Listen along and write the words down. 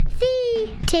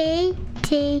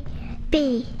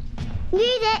MTTB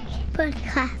Music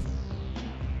Podcast.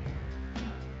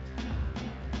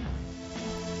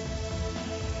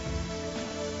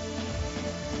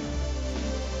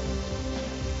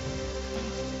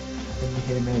 Can you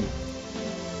hear me?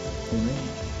 Hear me?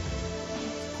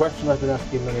 Question I've been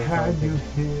asking many Can times. you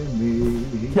hear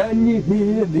me? Can you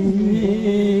hear me?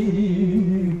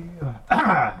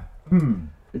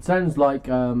 It sounds like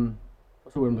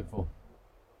what's the word I'm looking for?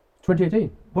 2018.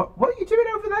 What are you doing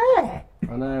over there?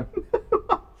 I know.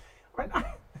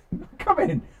 Come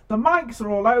in. The mics are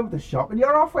all over the shop, and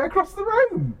you're halfway across the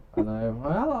room. I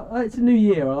know. It's a new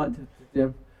year. I like to,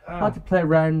 I like to play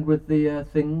around with the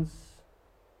things,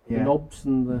 the knobs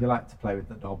and You the like to play with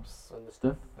the knobs.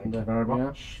 stuff. Thank and, you very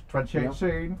much.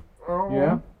 2018. Oh.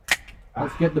 Yeah.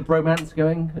 Let's get the bromance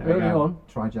going There we early go. on.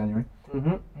 Try January.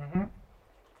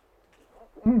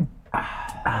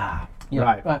 Yeah.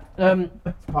 Right.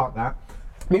 Let's park that.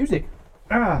 Music.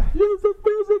 Music.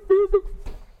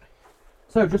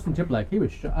 So Justin Timberlake, he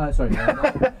was sorry.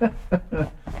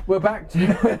 We're back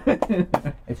to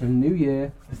it's a new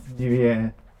year, It's the new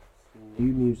year.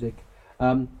 new music.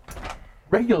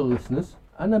 Regular listeners,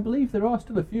 and I believe there are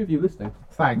still a few of you listening,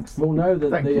 Thanks. will know that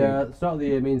Thank the you. start of the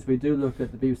year means we do look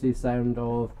at the BBC sound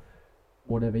of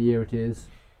whatever year it is,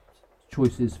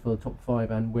 choices for the top 5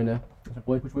 and winner,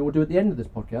 which we will do at the end of this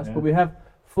podcast. Yeah. But we have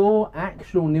 4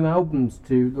 actual new albums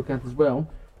to look at as well,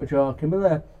 which are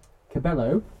Camilla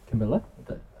Cabello,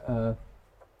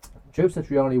 Joe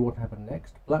Satriani, What Happened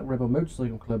Next, Black Rebel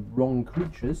Motorcycle Club, Wrong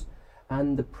Creatures,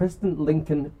 and the President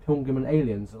Lincoln Pilgrim and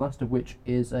Aliens, the last of which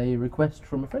is a request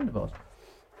from a friend of ours.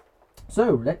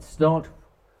 So let's start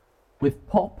with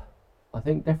pop. I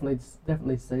think definitely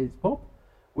say it's pop,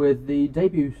 with the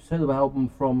debut solo album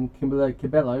from Camilla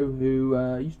Cabello, who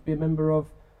used to be a member of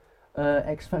US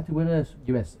X Factor winners,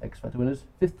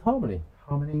 Fifth Harmony.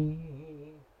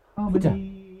 Harmony.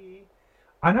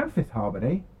 I know Fifth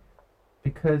Harmony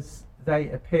because they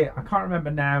appear. I can't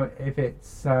remember now if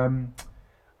it's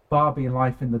Barbie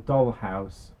Life in the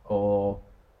Dollhouse or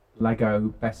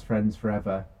Lego Best Friends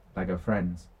Forever, Lego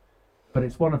Friends, but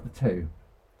it's one of the two.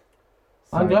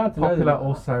 So I'm glad to know popular that.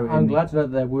 also. I'm glad to know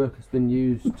that their work has been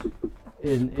used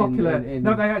in popular. in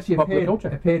No, they actually popular culture.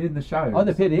 appeared in the show. Oh,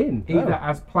 they appeared in either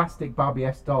as plastic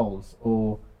Barbie-esque dolls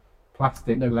or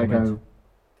plastic No Lego. comment.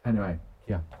 Anyway,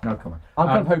 Yeah. no comment. I'm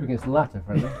kind of hoping it's the latter,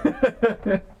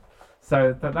 frankly.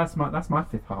 So that's my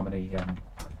Fifth Harmony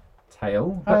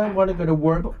tale. I want to go to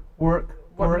work. What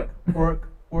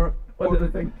did I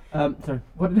think? Sorry.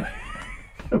 What did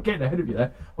I'm getting ahead of you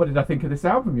there. What did I think of this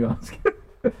album, you ask?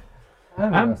 I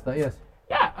haven't asked that, yes.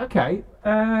 Yeah, okay.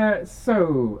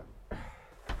 So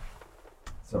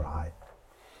it's alright.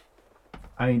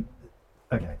 I mean,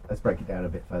 okay, let's break it down a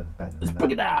bit further. Let's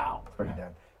break it down. Break it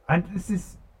down. And this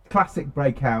is classic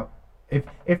Breakout.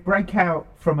 If Breakout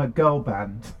from a girl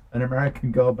band, an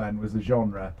American girl band, was a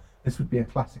genre, this would be a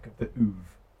classic of the oeuvre.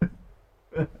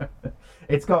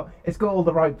 It's got all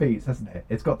the right beats, hasn't it?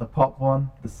 It's got the pop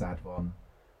one, the sad one,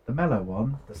 the mellow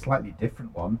one, the slightly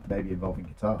different one, maybe involving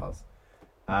guitars,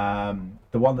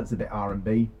 the one that's a bit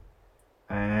R&B,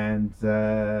 and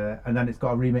then it's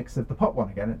got a remix of the pop one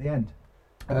again at the end.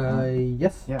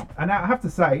 Yes. Yeah, and I have to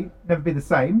say, Never Be the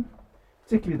Same,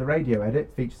 particularly the radio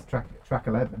edit, features track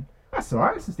 11. That's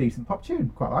alright, it's a decent pop tune,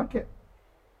 quite like it.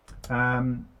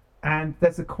 And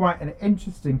there's quite an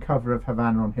interesting cover of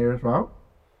Havana on here as well,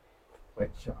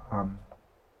 which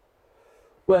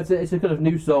Well, it's a kind of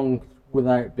new song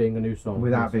without being a new song.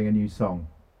 without being a new song,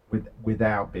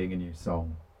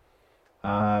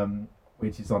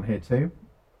 which is on here too.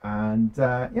 And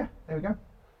yeah, there we go.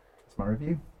 That's my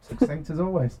review. Succinct as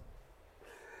always.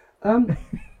 Go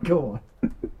on.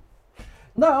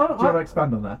 No, Do you want to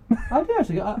expand on that? I do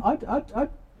actually.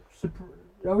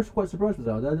 I was quite surprised with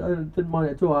that. I didn't mind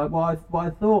it at all. What I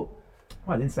thought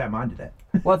Well, I didn't say I minded it.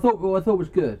 what I thought was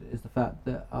good is the fact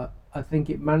that I think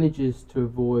it manages to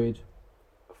avoid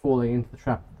falling into the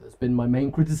trap that's been my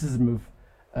main criticism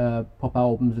of pop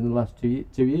albums in the last 2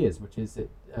 years, which is it.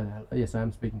 Yes, I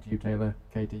am speaking to you, Taylor,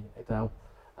 Katie, et al.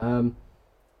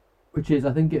 Which is,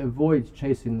 I think it avoids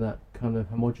chasing that kind of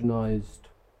homogenized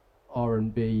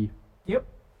R&B Yep.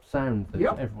 sound that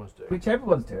Yep. everyone's doing. Which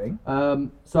everyone's doing.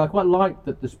 So I quite like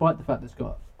that, despite the fact that it's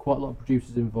got quite a lot of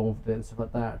producers involved in it and stuff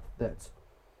like that, that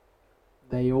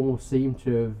they all seem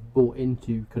to have bought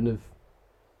into kind of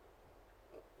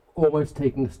almost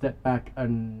taking a step back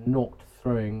and not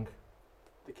throwing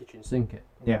the kitchen sink at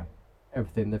Yeah.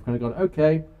 everything. They've kind of gone,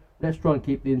 okay, let's try and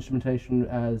keep the instrumentation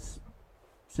as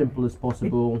simple as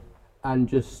possible and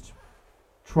just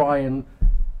try and,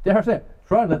 dare I say it,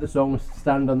 try and let the songs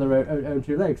stand on their own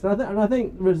two legs. And I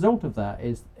think the result of that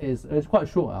is it's quite a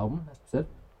short album, as I said,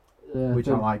 Which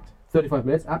I liked. 35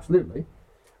 minutes, absolutely.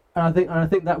 And I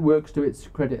think that works to its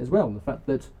credit as well. The fact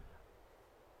that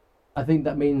I think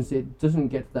that means it doesn't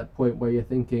get to that point where you're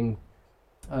thinking,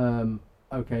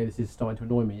 okay, this is starting to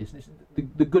annoy me. It's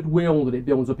the goodwill that it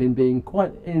builds up in being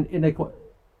quite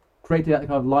creating that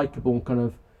kind of likable kind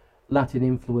of Latin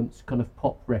influence kind of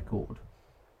pop record.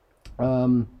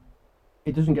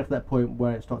 It doesn't get to that point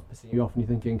where it starts pissing you off and you're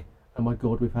thinking, oh my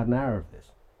god, we've had an hour of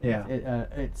this. Yeah.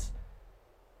 It's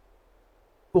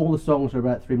all the songs are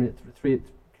about 3 minutes, three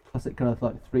classic kind of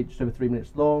like just over 3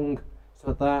 minutes long,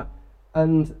 stuff like that.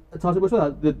 And at times it was well.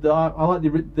 I like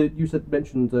you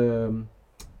mentioned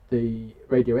the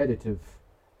radio edit of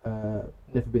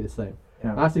Never Be the Same.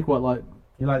 Yeah. I actually quite like.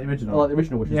 You like the original? I like the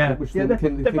original, which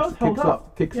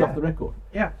kicks off the record.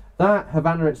 Yeah. That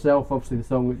Havana itself, obviously the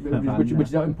song, which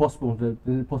is not impossible to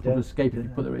escape.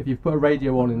 If you put a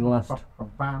radio on in the last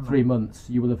 3 months,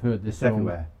 you will have heard this It's song,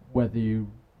 everywhere. whether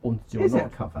you wanted to or Is it not. a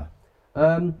cover?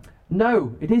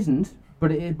 No, it isn't,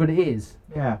 but it is.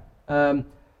 Yeah.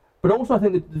 But also, I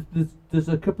think that there's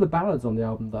a couple of ballads on the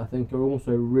album that I think are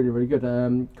also really, really good.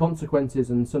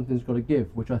 Consequences and Something's Gotta Give,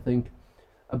 which I think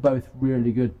are both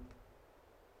really good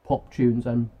pop tunes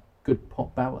and good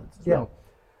pop ballads as well.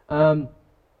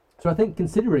 So I think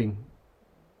considering,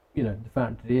 the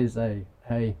fact that it is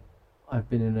hey, I've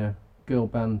been in a girl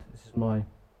band, this is my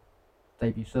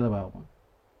debut solo album.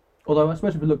 Although I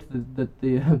suppose if we looked at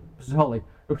bizarrely,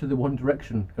 looked at the One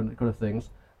Direction kind of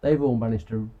things, they've all managed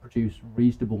to produce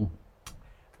reasonable.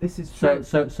 This is true.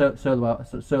 Solo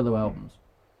albums.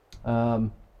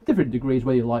 Different degrees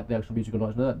whether you like the actual music or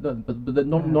not, but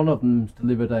none of them's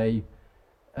delivered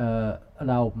an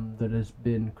album that has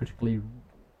been critically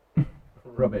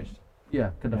Rubbish.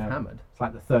 Kind of hammered. It's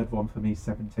like the third one for me,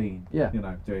 17. Yeah.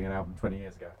 Doing an album 20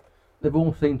 years ago. They've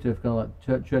all seemed to have kind of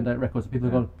like churned out records that people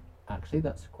have gone, actually,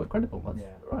 that's quite credible. That's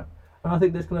right. And I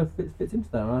think this kind of fits into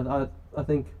that. I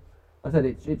think, I said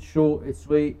it's short, it's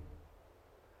sweet.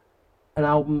 An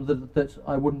album that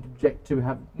I wouldn't object to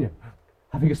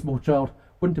having a small child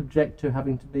wouldn't object to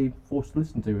having to be forced to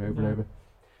listen to over and over.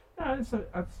 No, that's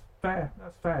fair.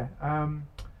 That's fair.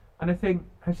 And I think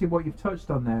actually what you've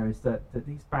touched on there is that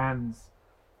these bands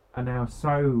are now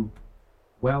so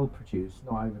well produced,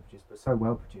 not overproduced, but so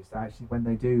well produced that actually when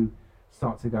they do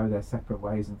start to go their separate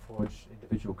ways and forge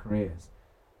individual careers,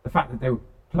 the fact that they were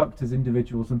plucked as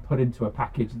individuals and put into a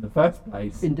package in the first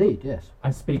place, indeed, yes,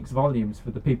 and speaks volumes for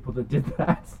the people that did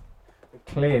that. That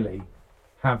clearly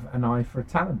have an eye for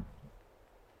talent.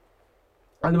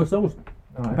 And there were songs.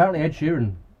 Right. Apparently, Ed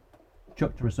Sheeran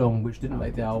chucked her a song which didn't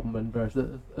make the album and various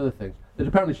other things that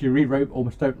apparently she rewrote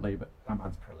almost totally. But that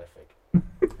man's prolific.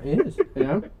 He is,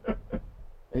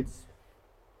 it's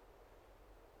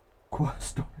quite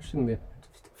astonishing. The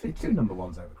 2 number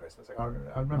ones over Christmas. I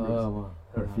remember.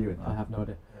 There are a few in there. I have no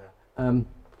idea. Yeah.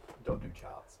 Don't do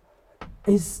charts.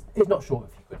 It's not short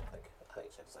if you could. I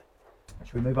think it's safe to say.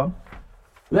 Should we move on?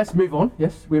 Let's move on.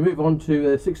 Yes, we move on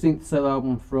to the 16th solo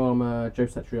album from Joe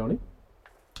Satriani.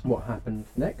 What happened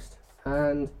next?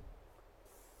 And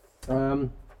it's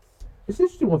an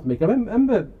interesting one for me. I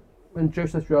remember when Joe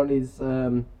Satriani's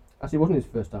actually it wasn't his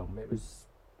first album. It was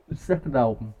the second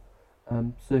album.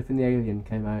 Surfing the Alien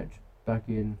came out back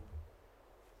in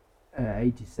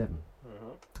 '87,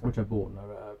 which I bought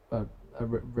and I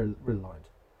really liked.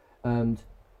 And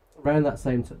around that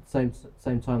same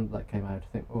time that came out, I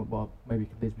think, well, maybe a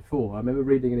couple of years before, I remember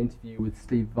reading an interview with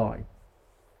Steve Vai.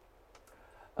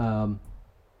 And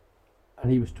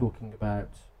he was talking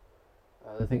about,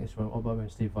 I think it's when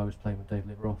Steve Vai was playing with David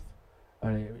Lee Roth,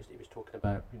 and he was talking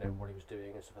about what he was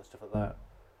doing and stuff like that.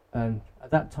 And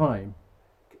at that time,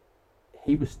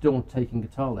 he was still taking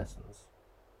guitar lessons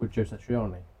with Joe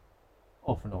Satriani,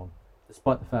 off and on,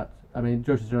 despite the fact,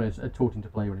 Joe Satriani had taught him to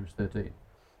play when he was 13.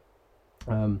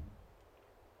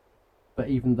 But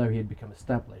even though he had become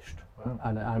established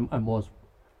and was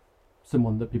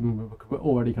someone that people were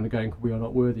already kind of going, we are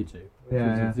not worthy to.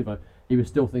 He was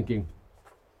still thinking,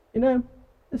 there's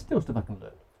still stuff I can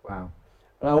learn. Wow.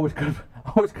 And I always kind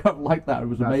of liked that. I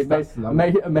was amazed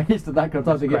at that kind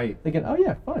of time, thinking, oh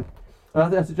yeah, fine.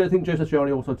 And I think Joe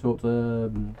Satriani also taught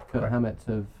Kurt Hammett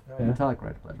of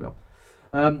Metallica as well.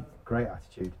 Great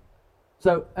attitude.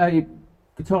 So a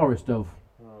guitarist of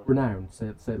renown,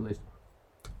 say the least.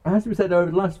 As we said, over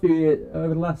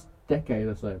the last decade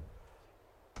or so,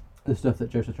 the stuff that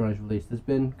Joe Satriani's released has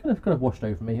been kind of washed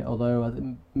over me. Although I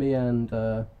think me and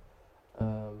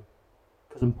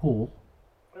cousin Paul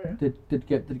did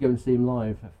go and see him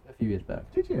live a few years back.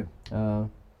 Did you?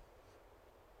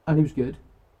 And he was good.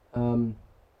 because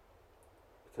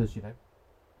as I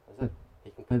said,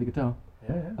 he can play the guitar.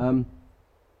 Yeah.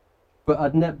 But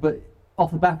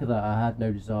off the back of that, I had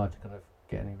no desire to kind of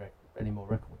get any more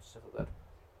records and stuff like that.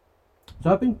 So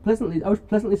I was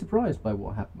pleasantly surprised by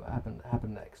what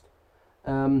happened next.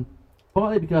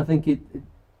 Partly because I think the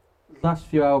last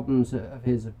few albums of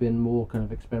his have been more kind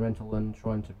of experimental and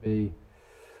trying to be,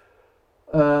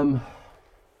 I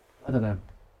don't know,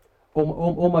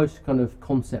 almost kind of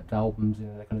concept albums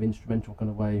in a kind of instrumental kind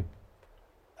of way,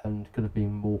 and could have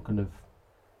been more kind of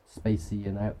spacey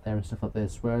and out there and stuff like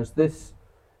this. Whereas this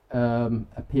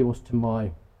appeals to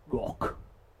my rock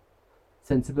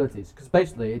sensibilities, because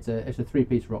basically it's a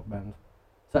 3-piece rock band.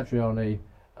 Satriani,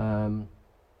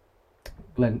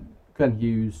 Glenn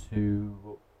Hughes,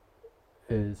 who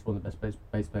is one of the best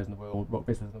bass players in the world, rock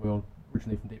bass players in the world,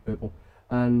 originally from Deep Purple,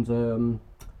 and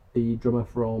the drummer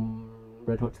from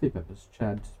Red Hot Chili Peppers,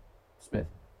 Chad Smith.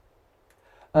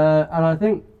 And I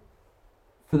think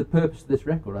for the purpose of this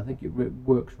record, I think it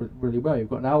works really well. You've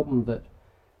got an album that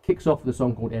kicks off with a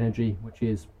song called Energy, which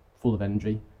is full of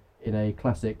energy in a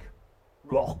classic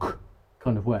rock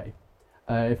kind of way.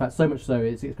 In fact, so much so,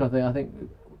 it's kind of thing, I think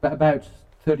about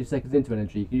 30 seconds into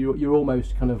Energy, you're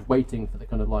almost kind of waiting for the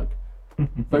kind of like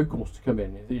vocals to come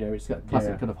in. It's got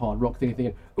classic kind of hard rock thing, you're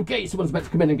thinking, okay, someone's about to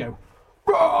come in and go,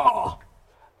 "Rah!"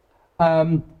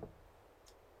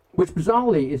 Which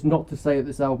bizarrely is not to say that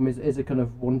this album is a kind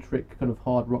of one-trick kind of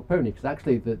hard rock pony, because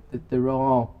actually there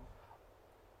are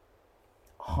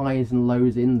highs and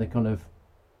lows in the kind of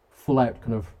full-out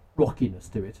kind of rockiness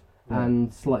to it,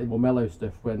 and slightly more mellow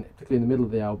stuff, particularly in the middle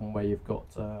of the album where you've got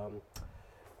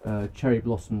Cherry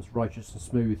Blossoms, Righteous and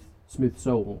Smooth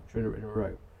Soul, which are in a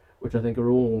row, which I think are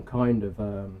all kind of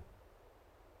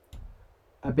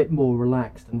a bit more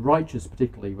relaxed. And Righteous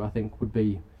particularly, I think, would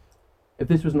be, if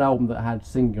this was an album that had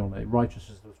singing on it, Righteous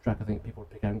is the track I think people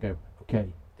would pick out and go,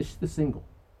 okay, this is the single.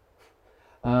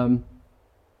 And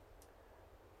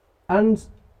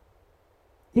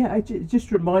yeah, it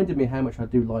just reminded me how much I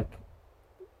do like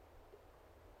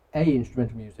A,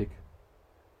 instrumental music,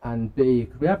 and B,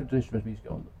 because we have done instrumental music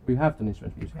on. We haven't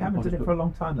done it for a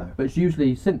long time though. But it's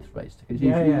usually synth based. It's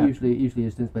usually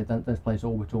is synth based. Dance Place,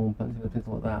 Orbital, things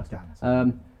like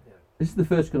that. This is the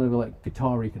first kind of like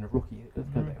guitar-y kind of rookie kind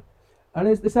of thing. And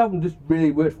this album just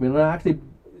really worked for me. And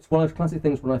it's one of those classic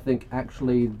things when I think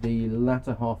actually the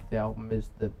latter half of the album is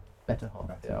the better half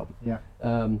of the album. Yeah.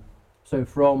 So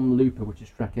from Looper, which is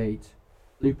track 8,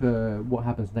 Looper, What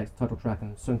Happens Next, title track,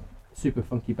 and Super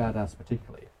Funky Badass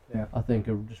particularly, I think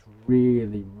are just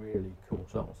really, really cool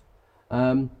songs.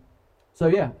 So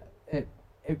yeah, it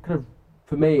kind of,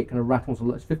 for me, it kind of rattles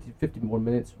along. It's 51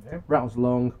 minutes, rattles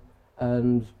along,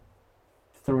 and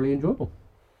thoroughly enjoyable.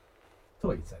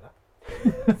 Thought you'd say that.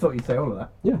 I thought you'd say all of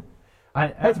that. Yeah, I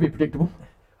had to be predictable.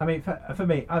 I mean, for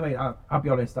me, I'll be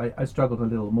honest, I struggled a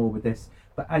little more with this,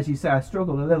 but as you say, I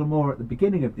struggled a little more at the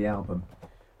beginning of the album.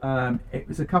 It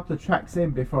was a couple of tracks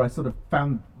in before I sort of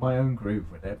found my own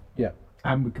groove with it. Yeah.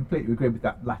 And we completely agree with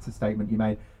that latter statement you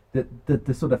made, that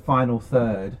the sort of final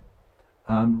third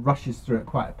rushes through at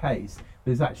quite a pace,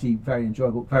 but is actually very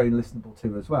enjoyable, very listenable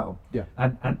to as well. Yeah.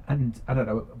 And I don't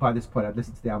know, by this point I'd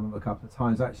listened to the album a couple of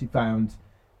times. I actually found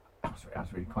I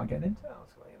was really quite getting into it.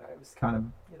 It was kind of,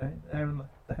 there in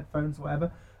the headphones or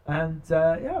whatever. And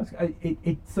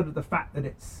it's sort of the fact that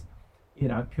it's,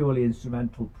 purely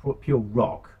instrumental, pure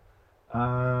rock.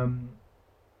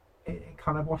 It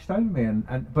kind of washed over me,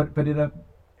 but in a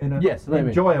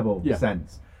enjoyable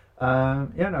sense. So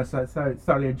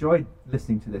thoroughly enjoyed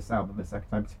listening to this album the second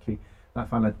time, particularly that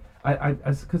final.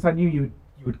 Because I knew you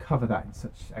would cover that in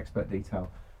such expert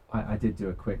detail. I did do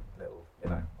a quick little,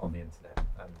 on the internet,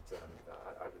 and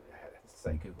I had to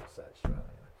say Google search. I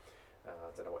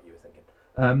don't know what you were thinking.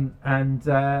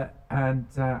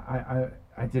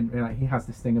 I didn't realize he has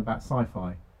this thing about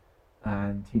sci-fi,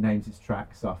 and he names his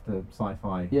tracks after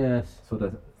sci-fi sort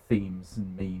of themes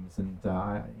and memes, and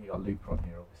you got Looper on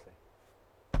here, obviously.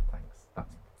 Thanks.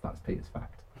 That's Peter's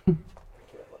fact. Thank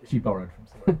you very much. She borrowed from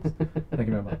somewhere else. Thank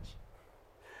you very much.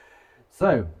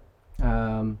 So,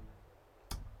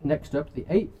 next up, the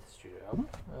 8th studio album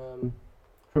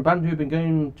from a band who have been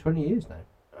going 20 years now.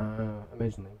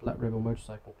 Amazingly, Black Rebel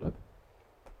Motorcycle Club.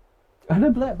 And a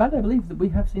band I believe that we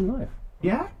have seen live.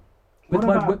 Yeah. With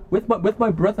my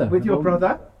brother. With your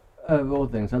brother? Of all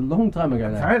things, a long time ago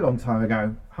now. A very long time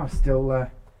ago. I was still.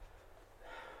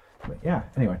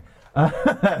 Anyway.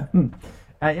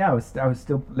 I was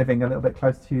still living a little bit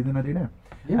closer to you than I do now.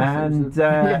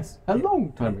 Yes, a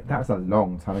long time ago. That was a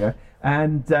long time ago.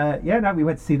 And we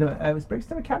went to see them. It was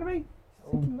Brixton Academy.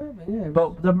 Yeah.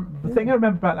 But the thing I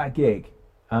remember about that gig,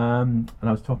 And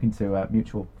I was talking to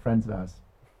mutual friends of ours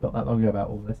not that long ago about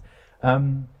all this,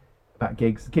 about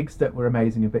gigs that were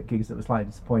amazing and gigs that were slightly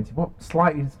disappointing. What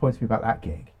slightly disappointed me about that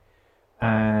gig,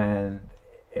 and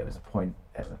it was a point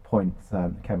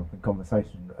that came up in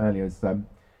conversation earlier, is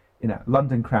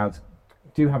London crowds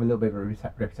do have a little bit of a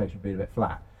reputation of being a bit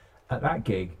flat. At that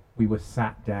gig, we were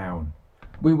sat down.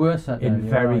 We were sat down in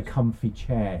very comfy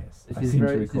chairs. This is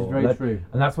very true.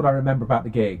 And that's what I remember about the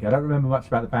gig. I don't remember much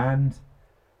about the band.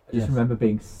 I just remember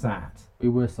being sat. We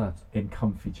were sat in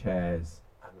comfy chairs,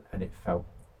 and it felt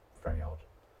very odd.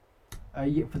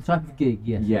 Yeah, for the type of gig,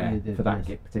 yes. Yeah, for that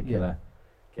particular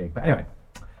gig. But anyway.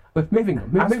 But moving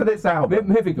on. As for this album.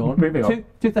 Moving on.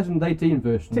 2018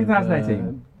 version.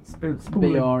 2018.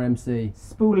 BRMC.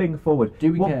 Spooling forward.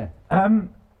 Do we care?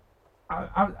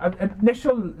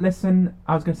 Initial listen,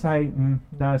 I was going to say,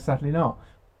 no, certainly not.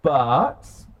 But,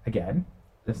 again,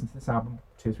 listen to this album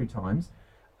 2 or 3 times.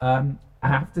 I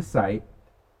have to say,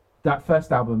 that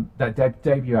first album, that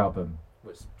debut album,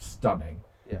 was stunning.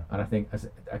 Yeah. And I think as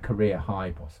a career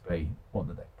high, possibly, one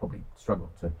that they probably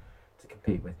struggled to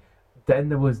compete with. Then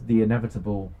there was the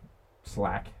inevitable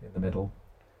slack in the middle.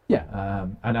 Yeah.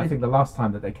 And I think the last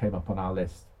time that they came up on our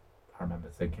list, I remember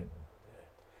thinking,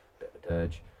 a bit of a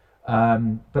dirge.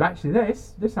 But actually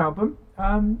this album,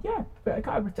 not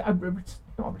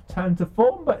a return to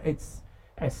form, but it's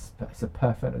a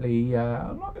perfectly,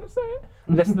 I'm not going to say it,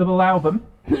 listenable album.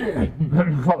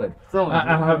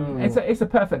 Solid. It's a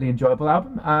perfectly enjoyable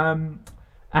album.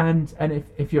 And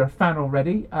if you're a fan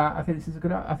already, I think this is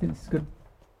good,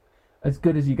 as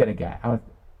good as you're going to get.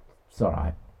 It's all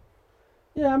right.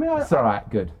 Yeah, I mean, it's all right.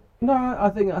 Good. No, I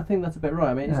think that's a bit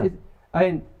right. I mean,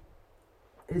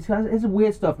 it's a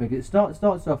weird stuff because it starts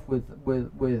off with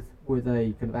a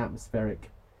kind of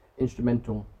atmospheric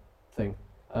instrumental thing,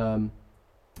 DFF,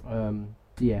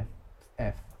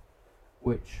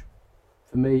 which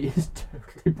for me is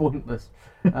totally pointless.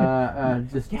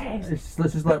 It's just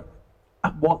like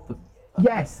what the.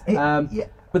 Yes.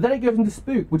 But then it goes into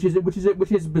Spook, which is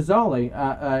bizarrely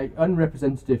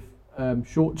unrepresentative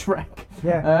short track.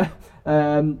 Yeah.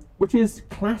 Which is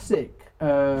classic.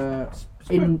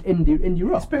 Indie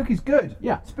rock. Spook is good.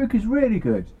 Yeah. Spook is really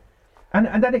good.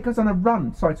 And then it goes on a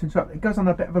run. Sorry to interrupt. It goes on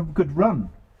a bit of a good run.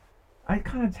 It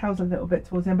kind of tells a little bit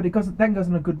towards the end, but it then goes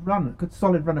on a good run, a good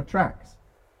solid run of tracks.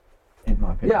 In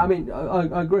my opinion. Yeah, I mean,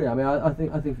 I agree. I mean, I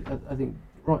think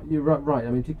right. You're right.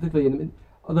 I mean, particularly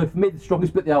although for me the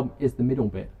strongest bit of the album is the middle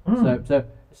bit.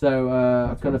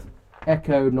 So kind of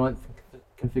Echo, Ninth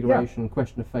Configuration,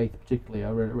 Question of Faith, particularly,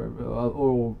 are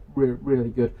all really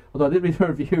good. Although I did read a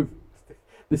review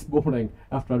this morning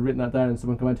after I'd written that down, and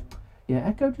someone commented, "Yeah,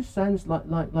 Echo just sounds like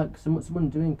someone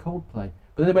doing Coldplay."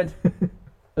 But then they went,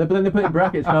 but then they put in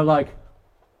brackets, and I'm like,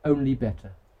 "Only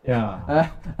better." Yeah.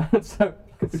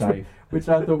 Which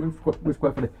I thought was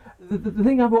quite funny. The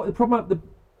thing I've got the problem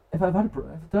if I have a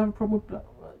problem with,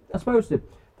 I suppose the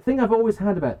thing I've always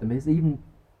had about them is even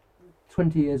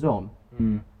 20 years on.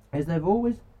 Is they've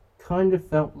always kind of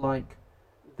felt like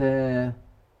they're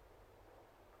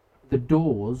the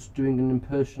Doors doing an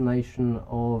impersonation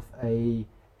of a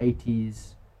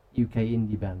 80s UK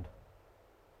indie band.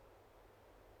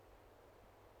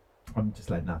 I'm just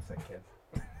letting that sink in.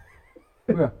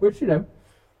 Yeah, which,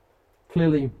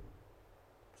 clearly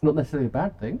it's not necessarily a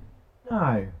bad thing.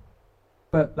 No.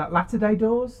 But that Latter Day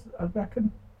Doors, I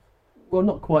reckon? Well,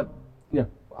 not quite,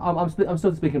 I'm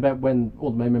still speaking about when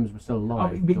all the main members were still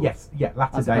alive.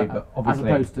 Latter Day, but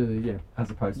obviously as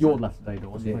opposed to your Latter Day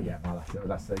Doors. Yeah, my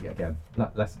Latter Day. Again,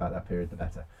 less about that period, the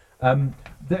better. I'm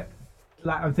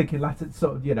thinking latter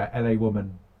sort of LA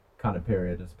Woman kind of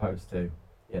period as opposed to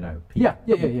peak,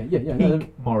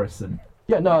 peak Morrison.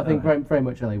 Yeah, no, I think very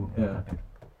much LA Woman.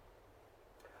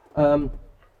 Yeah.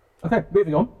 Okay,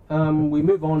 moving on. We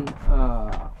move on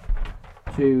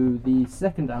to the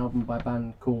second album by a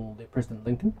band called The President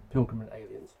Lincoln, Pilgrim and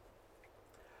Aliens.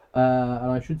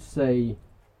 And I should say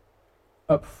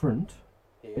up front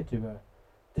here to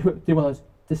do one of those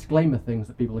disclaimer things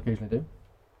that people occasionally do.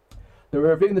 They're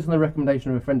reviewing this on the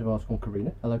recommendation of a friend of ours called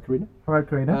Karina. Hello, Karina. Hello,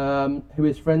 Karina. Who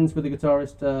is friends with the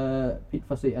guitarist Pete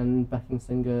Fussy and backing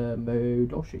singer Mo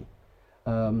Doshi.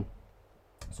 So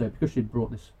because she'd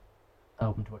brought this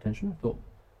album to our attention, I thought,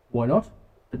 why not?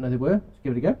 Didn't know they were. Let's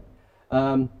give it a go.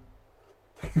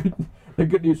 The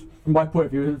good news from my point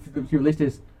of view, at least,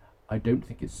 is I don't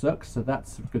think it sucks, so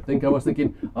that's a good thing. I was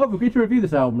thinking, we're going to review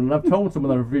this album, and I've told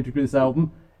someone I've reviewed this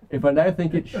album. If I now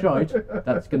think it's shite,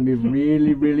 that's going to be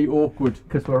really, really awkward.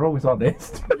 Because we're always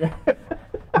honest. Yeah.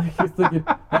 I was thinking,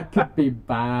 that could be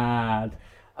bad.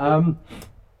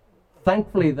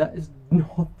 Thankfully, that is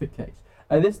not the case.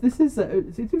 And this is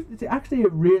it's actually a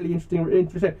really interesting.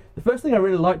 The first thing I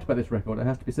really liked about this record, it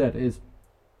has to be said, is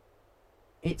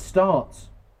it starts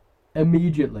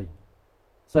immediately.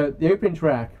 So the opening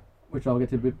track, which I'll get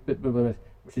to a bit,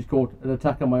 which is called "An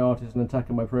Attack on My Artist, An Attack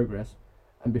on My Progress,"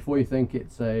 and before you think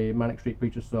it's a Manic Street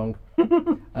Preachers song,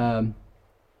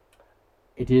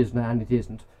 it is and it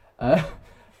isn't.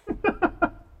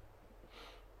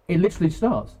 It literally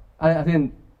starts. I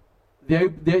think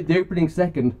the opening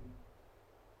second,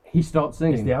 he starts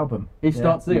singing. It's the album. He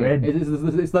starts singing.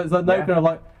 It's like no kind of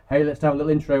like, hey, let's have a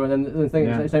little intro, and then the thing.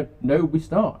 It's like, no, we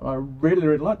start. I really,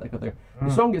 really like that kind of thing. The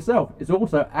song itself is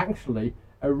also actually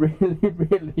a really,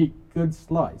 really good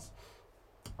slice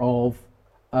of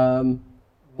modern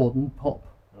pop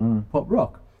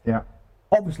rock. Yeah.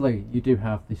 Obviously, you do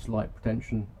have the slight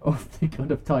pretension of the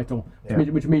kind of title,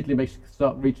 which immediately makes you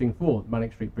start reaching for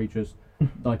Manic Street Preachers,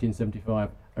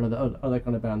 1975, and other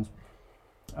kind of bands.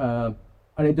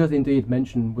 And it does indeed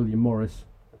mention William Morris,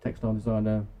 a textile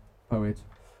designer, poet,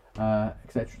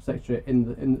 etc.,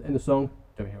 in the song.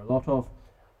 Don't hear a lot of,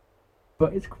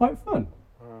 but it's quite fun.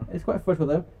 It's quite fun for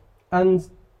them, and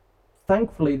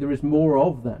thankfully there is more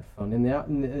of that fun in the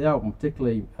album,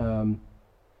 particularly.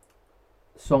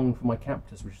 Song for My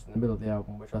Captors, which is in the middle of the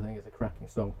album, which I think is a cracking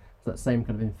song. It's that same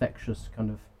kind of infectious kind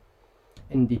of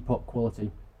indie pop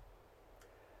quality.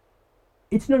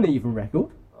 It's an uneven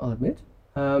record, I'll admit,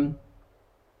 but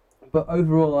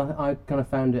overall I kind of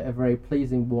found it a very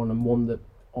pleasing one, and one that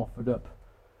offered up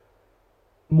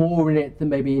more in it that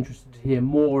made me interested to hear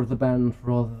more of the band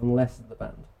rather than less of the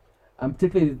band. And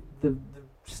particularly the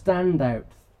standout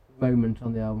moment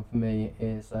on the album for me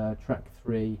is track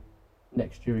 3,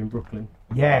 Next Year in Brooklyn.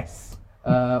 Yes.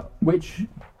 Which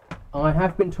I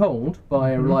have been told by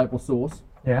a reliable source,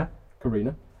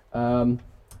 Karina,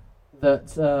 that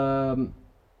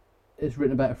it's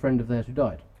written about a friend of theirs who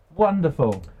died.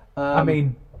 Wonderful. I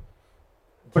mean,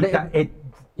 but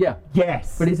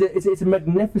yes. But it's a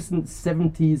magnificent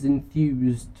 70s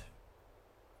infused.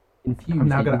 I'm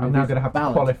now gonna have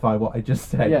ballad. to qualify what I just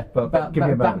said. Yeah, but give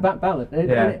me a moment. Ballad.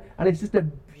 And it's just a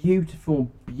beautiful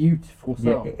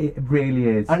song. Yeah, it really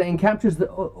is. And it encaptures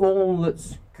all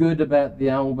that's good about the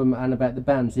album and about the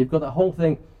band. So you've got that whole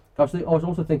thing. I was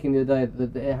also thinking the other day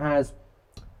that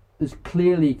there's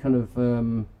clearly kind of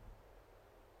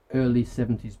early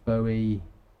 70s Bowie,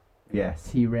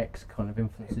 T-Rex kind of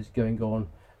influences going on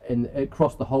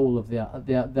across the whole of the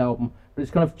album, but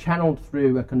it's kind of channeled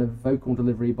through a kind of vocal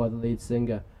delivery by the lead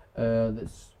singer.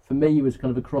 That's, for me, was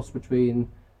kind of a cross between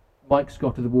Mike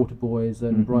Scott of the Waterboys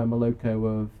and Brian Moloko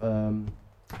of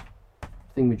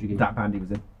Thingamajiggy. That band he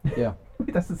was in. Yeah.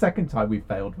 That's the second time we've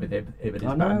failed with him and his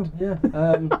band. I know,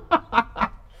 yeah.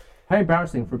 How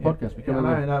embarrassing for a podcast.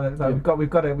 We've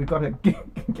got to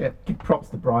give props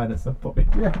to Brian at some point.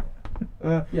 Yeah.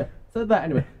 Yeah. So that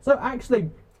anyway. So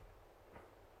actually,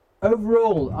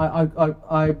 overall,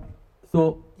 I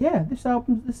thought, yeah, this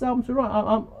album's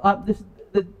alright.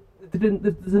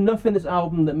 There's enough in this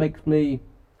album that makes me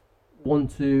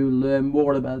want to learn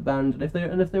more about the band, and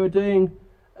if they were doing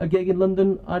a gig in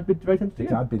London, I'd be very tempted to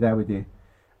go. I'd be there with you.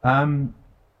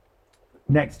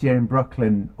 Next Year in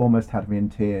Brooklyn almost had me in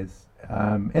tears,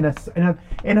 in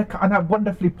a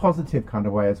wonderfully positive kind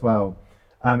of way as well.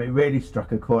 It really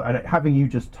struck a chord, and having you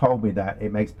just told me that,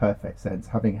 it makes perfect sense.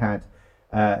 Having had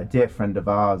a dear friend of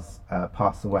ours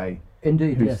pass away,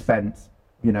 indeed, who spent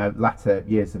latter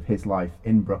years of his life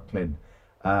in Brooklyn,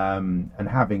 and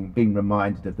having been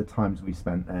reminded of the times we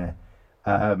spent there.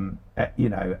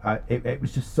 It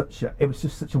was just such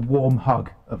a warm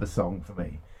hug of a song for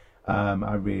me.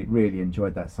 I really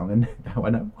enjoyed that song, and now I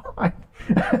know why.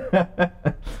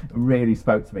 It really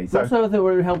spoke to me. So also, that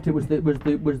really helped it was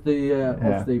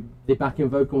obviously the backing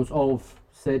vocals of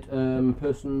said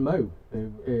person Mo,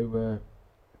 who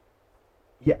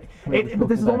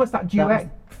there's almost that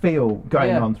duet feel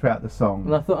going on throughout the song.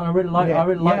 And I really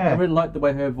liked the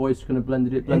way her voice kind of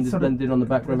blended on the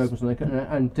back row vocals,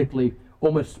 and particularly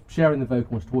almost sharing the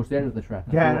vocals towards the end of the track.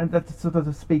 And that's sort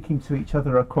of speaking to each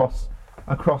other across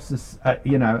this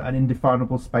an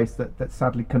indefinable space that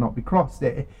sadly cannot be crossed.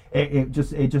 It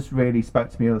just really spoke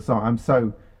to me of the song.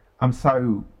 I'm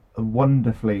so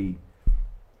wonderfully,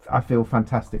 I feel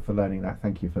fantastic for learning that.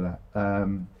 Thank you for that.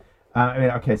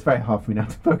 It's very hard for me now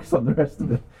to focus on the rest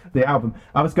of the album.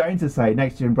 I was going to say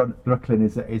Next Year in Brooklyn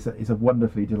is a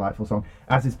wonderfully delightful song,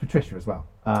 as is Patricia as well.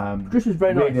 Patricia's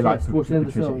very nice. Really like towards the end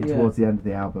of the song. Towards the end of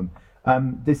the album.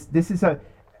 This is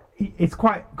it's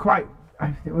quite.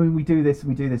 We do this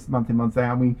month in month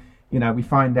out, and we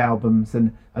find albums,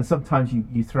 and sometimes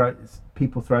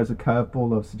people throw us a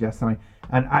curveball or suggest something,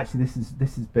 and actually this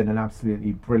has been an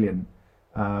absolutely brilliant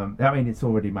I mean, it's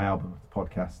already my album of the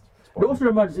podcast. It also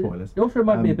reminds Spoilers. It also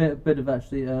reminds me a bit of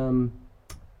actually the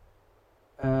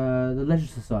Leisure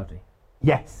Society.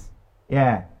 Yes.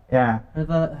 Yeah.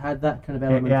 Had that kind of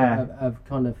element of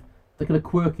kind of the kind of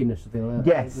quirkiness of the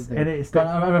Yes, thing. and it's But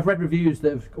I've read reviews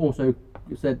that have also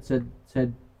said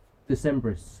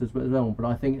Decemberists as well. But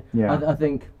I think I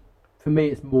think for me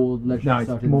it's more Leisure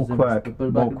Society. It's more than quirk.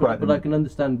 Decemberists. But I can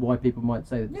understand why people might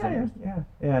say that.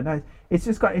 Yeah. No,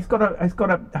 it's got a. I was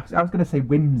going to say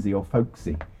whimsy or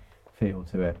folksy feel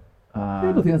to it. I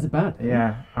don't think that's a bad thing.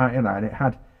 Yeah, and it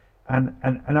had, and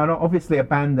obviously a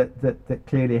band that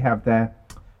clearly have their,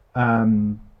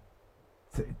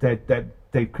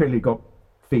 they clearly got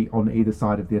feet on either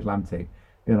side of the Atlantic,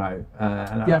 you know. I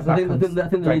think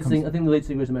the lead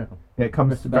singer is American. Yeah, it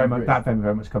comes very much. That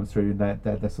very much comes through in their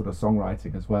sort of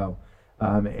songwriting as well.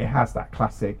 It has that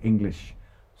classic English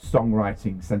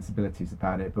songwriting sensibilities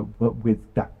about it, but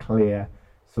with that clear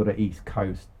sort of East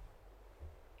Coast,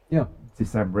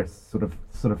 Decemberist sort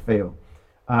of feel.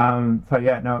 So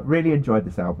yeah, no, really enjoyed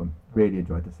this album.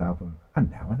 And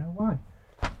now I know why.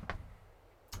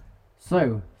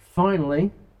 So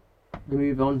finally, we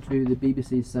move on to the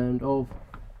BBC sound of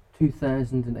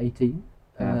 2018.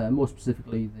 More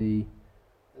specifically,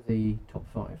 the top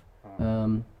 5.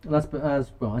 And as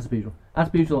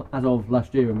usual, as of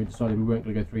last year when we decided we weren't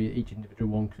going to go through each individual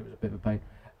one because it was a bit of a pain.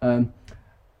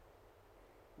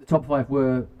 The top 5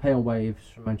 were Pale Waves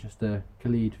from Manchester,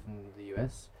 Khalid from the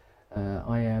US,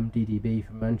 I Am DDB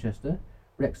from Manchester,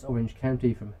 Rex Orange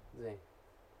County from the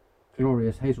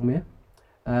glorious Hazelmere,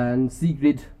 and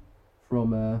Sigrid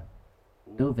from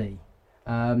Norway.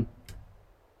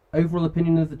 Overall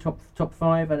opinion of the top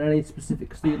 5, and any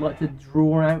specifics that you'd like to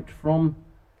draw out from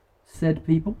said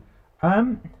people?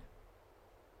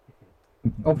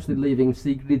 Obviously leaving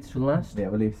Sigrid to last. Yeah,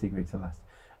 we'll leave Sigrid to last.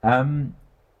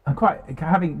 I'm quite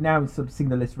having now sort of seen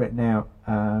the list written out,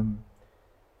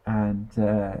 and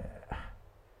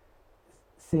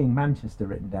seeing Manchester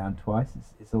written down twice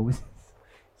is always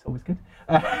good.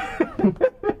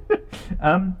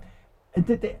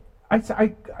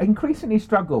 I increasingly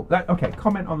struggle.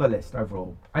 Comment on the list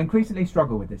overall. I increasingly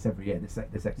struggle with this every year. This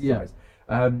exercise. Yeah.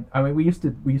 I mean, we used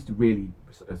to really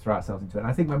sort of throw ourselves into it. And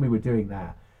I think when we were doing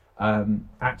that,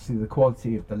 actually the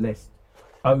quality of the list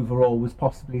overall was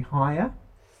possibly higher.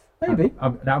 Maybe.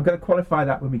 Now I'm going to qualify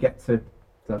that when we get to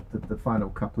the final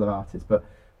couple of artists, but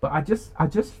I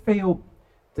just feel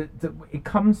that it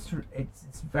comes through.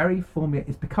 It's very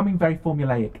It's becoming very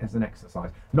formulaic as an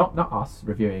exercise. Not us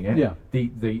reviewing it. Yeah.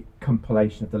 The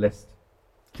compilation of the list.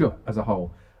 Sure. As a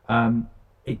whole, and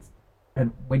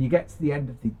when you get to the end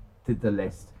of the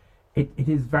list, it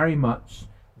is very much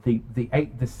the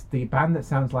band that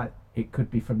sounds like it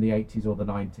could be from the 80s or the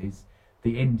 90s,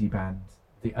 the indie band,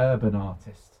 the urban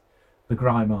artist, the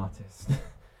grime artist,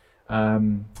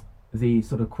 the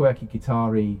sort of quirky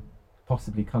guitar-y,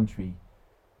 possibly country.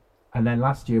 And then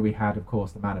last year we had, of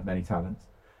course, the man of many talents.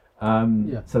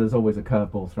 So there's always a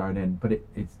curveball thrown in, but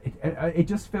it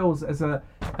just feels as a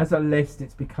list,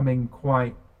 it's becoming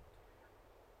quite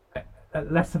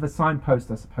less of a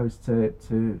signpost, I suppose, to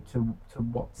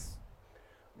what's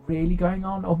really going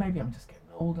on. Or maybe I'm just getting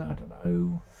older. I don't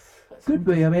know. Could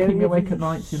be. I mean, keep me awake at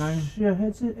night, you know. Yeah,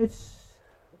 it's.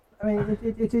 I mean,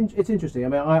 it's interesting. I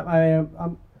mean,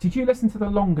 I'm. Did you listen to the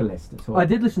longer list at all? I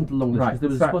did listen to the longer list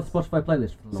because there was a Spotify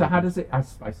playlist for the longer So how does it? I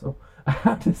saw.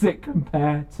 How does it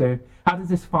compare to? How does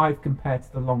this 5 compare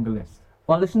to the longer list?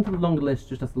 Well, I listened to the longer list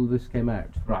just after the list came out.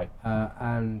 Right.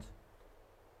 And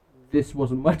this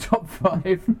wasn't my top 5.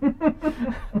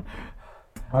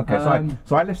 Okay,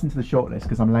 so I listened to the short list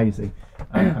because I'm lazy,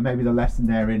 and maybe the lesson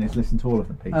therein is listen to all of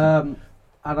them, Peter.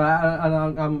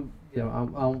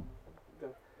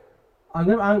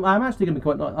 I'm actually going to be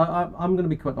quite. I'm going to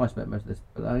be quite nice about most of this,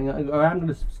 but I'm going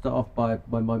to start off by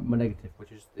my negative,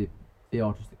 which is the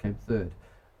artist that came third,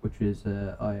 which is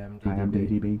I Am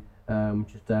DDB,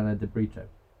 which is Dana De Brito,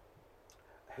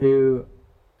 who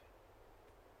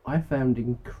I found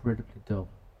incredibly dull.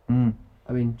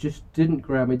 I mean, just didn't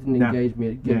grab me, didn't engage me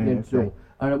at all.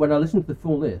 And when I listened to the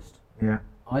full list,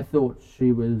 I thought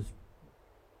she was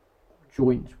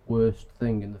joint worst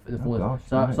thing in the full list.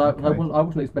 So I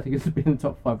wasn't expecting it to be in the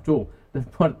top 5 at all. That's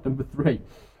point number 3.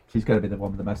 She's going to be the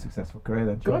one with the most successful career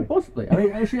then. Quite possibly. I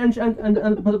mean,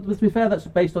 but to be fair, that's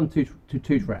based on two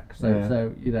tracks.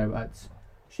 So you know,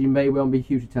 she may well be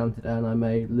hugely talented, and I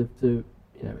may live to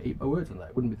eat my words on that.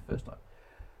 It wouldn't be the first time.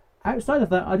 Outside of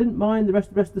that, I didn't mind the rest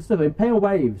of the stuff. I mean, Pale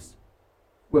Waves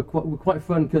were quite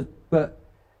fun but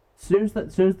as soon as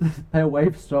the Pale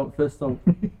Waves first song,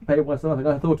 Pale Waves started,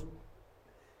 I thought,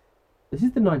 this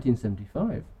is the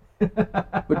 1975.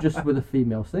 but just with a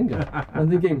female singer. I'm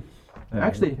thinking,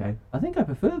 actually, okay. I think I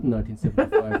prefer the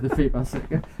 1975, the female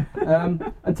singer.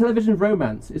 And Television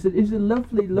Romance is a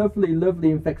lovely, lovely,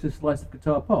 lovely infectious slice of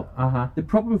guitar pop. The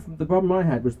problem I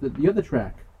had was that the other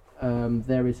track,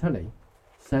 There Is Honey,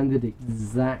 sounded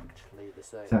exactly the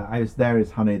same. So There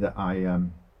Is Honey that I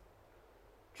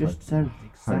just sounded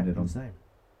exactly the same.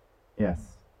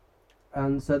 Yes.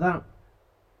 And so that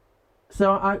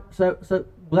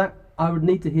I would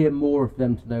need to hear more of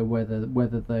them to know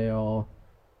whether they are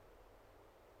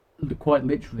quite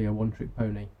literally a one-trick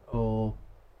pony or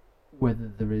whether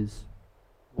there is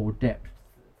more depth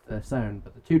to their sound.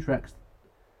 But the two tracks,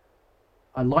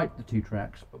 I liked the two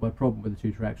tracks, but my problem with the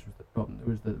two tracks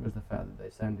was the fact that they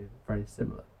sounded very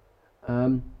similar.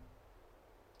 I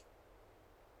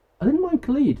didn't mind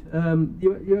Khalid.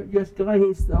 Your guy,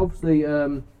 he's obviously I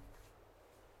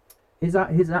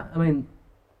mean,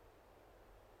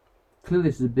 clearly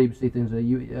this is a BBC thing, it's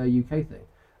a UK thing,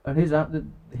 and his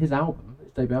album, his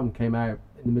debut album, came out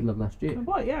in the middle of last year.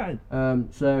 What? Yeah.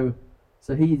 So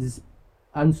he's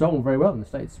and sung very well in the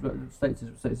States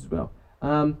as well.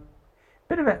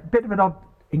 Bit of an odd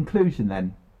inclusion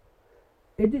then.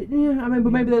 Yeah, I mean,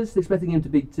 but maybe they're just expecting him to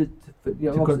be to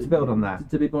build on that.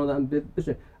 To be one of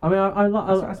that. I mean, I like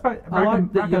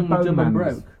that Young, Dumb and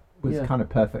Broke was kind of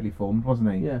perfectly formed,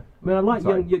 wasn't he? Yeah, I mean, I like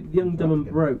Young, Dumb and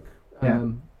Broke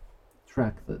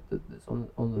track that's on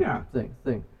the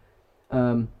thing,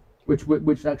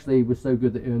 which actually was so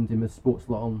good that it earned him a sport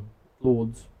slot on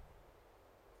Lord's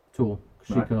tour.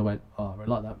 She kind of went, oh, I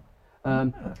really like that.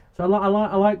 So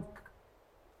I like.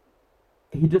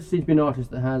 He just seems to be an artist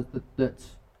that has that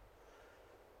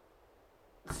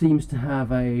seems to have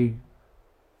a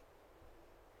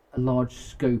large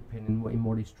scope in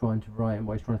what he's trying to write and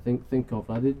what he's trying to think of.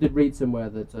 I did read somewhere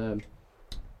that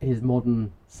his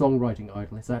modern songwriting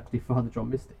idol is actually Father John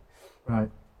Misty. Right.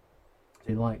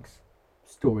 He likes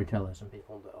storytellers and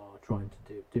people that are trying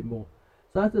to do more.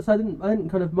 So I didn't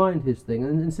kind of mind his thing.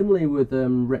 And similarly with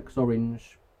Rex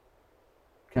Orange,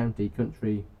 County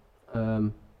Country.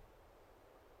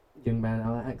 Young man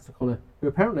Alex O'Connor, who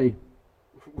apparently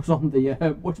was on the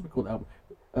what do we call the album?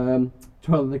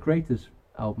 Tyler the Creator's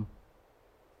album.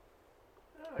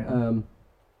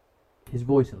 His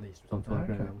voice, at least, was on Tyler the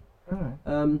Creator's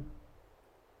album.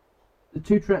 The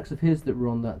two tracks of his that were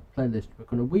on that playlist were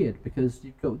kind of weird because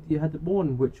you had the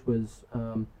one which was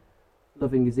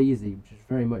 "Loving Is Easy," which is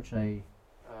very much a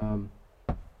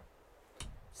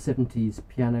 70s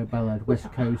piano ballad,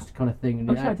 West Coast kind of thing.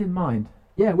 And I didn't mind.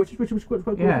 Yeah, which was quite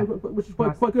quite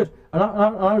good. And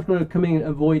I was going to come in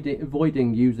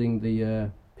avoiding using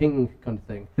the ping kind of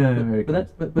thing.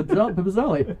 But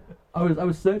bizarrely, I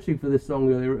was searching for this song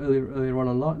earlier on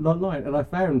online, and I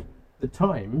found the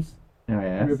Times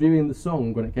reviewing the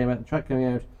song when it came out, the track coming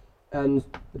out, and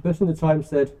the person in the Times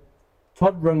said,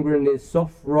 Todd Rundgren in his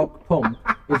soft rock pomp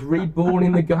is reborn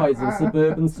in the guise of a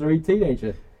suburban Surrey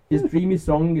teenager. His dreamy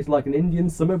song is like an Indian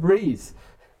summer breeze.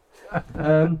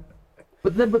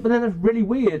 But then it's really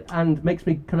weird and makes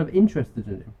me kind of interested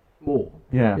in him more.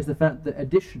 Yeah. Is the fact that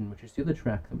Edition, which is the other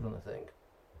track that was on the thing,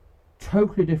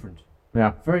 totally different.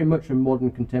 Yeah. Very much a modern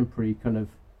contemporary kind of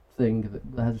thing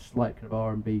that has a slight kind of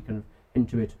R&B kind of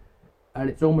into it, and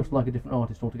it's almost like a different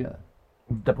artist altogether.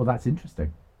 Well, that's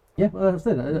interesting. Yeah, well, as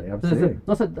I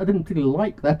said, I didn't really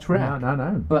like that track.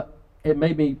 No. But it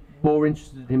made me more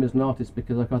interested in him as an artist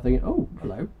because I kind of think, oh,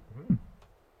 hello.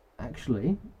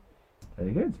 Actually.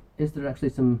 Very good. Is there actually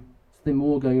something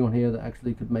more going on here that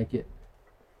actually could make it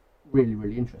really,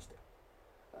 really interesting?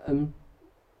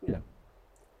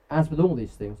 As with all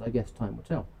these things, I guess time will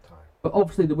tell. But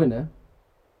obviously the winner,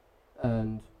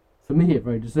 and for me a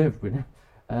very deserved winner,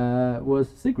 was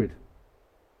Sigrid.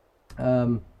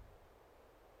 And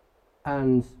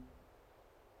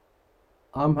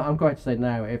I'm going to say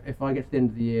now, if I get to the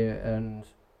end of the year and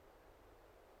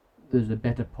there's a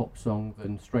better pop song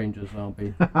than Strangers, I'll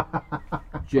be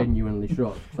genuinely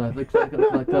shocked. So I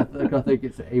think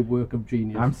it's a work of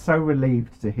genius. I'm so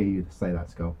relieved to hear you say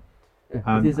that, Skull.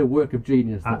 It is a work of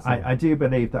genius. I do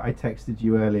believe that I texted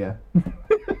you earlier.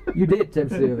 You did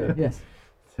text me earlier, yes.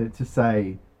 To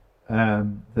say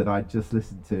that I just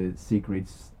listened to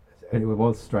Sigrid's. It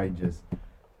was Strangers,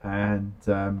 and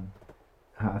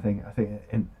I think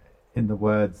in the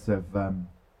words of.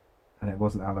 And it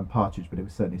wasn't Alan Partridge, but it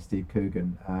was certainly Steve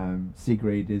Coogan.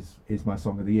 Sigrid is my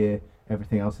song of the year.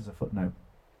 Everything else is a footnote.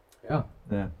 Yeah.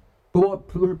 Yeah. But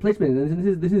what replaced me?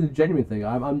 This is a genuine thing.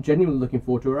 I'm genuinely looking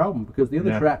forward to her album because the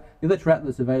other track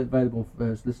that's available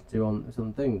for us to listen to on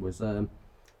something was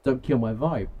 "Don't Kill My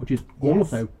Vibe," which is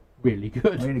also really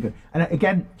good. Really good. And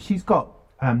again, she's got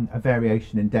a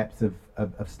variation in depth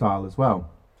of style as well.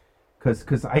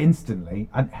 Because I instantly,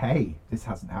 and hey, this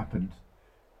hasn't happened.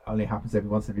 Only happens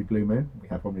every blue moon. We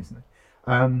had one recently.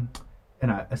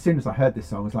 As soon as I heard this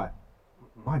song, I was like,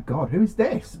 my God, who is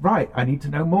this? Right, I need to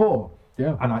know more.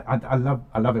 Yeah. And I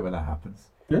love it when that happens.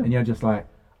 Yeah. And you're just like,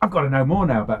 I've got to know more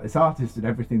now about this artist and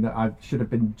everything that I should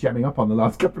have been gemming up on the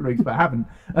last couple of weeks, but I haven't.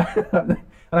 And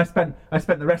I spent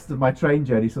the rest of my train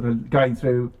journey sort of going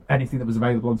through anything that was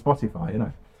available on Spotify, you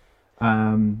know.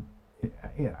 And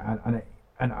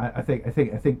I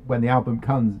think when the album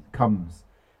comes,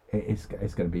 it's going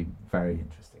to be very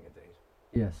interesting indeed.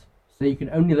 Yes. So you can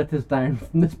only let us down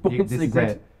from this point. This is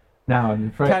it. Now,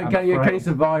 can you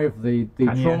survive the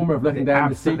trauma of letting down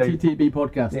the CTTB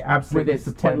podcast? The absolute with its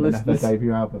 10 disappointment of the listeners?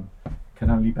 debut album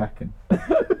can only beckon.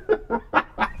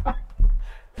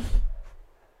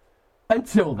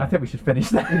 Until then. I think we should finish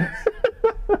there.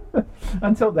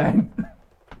 Until then.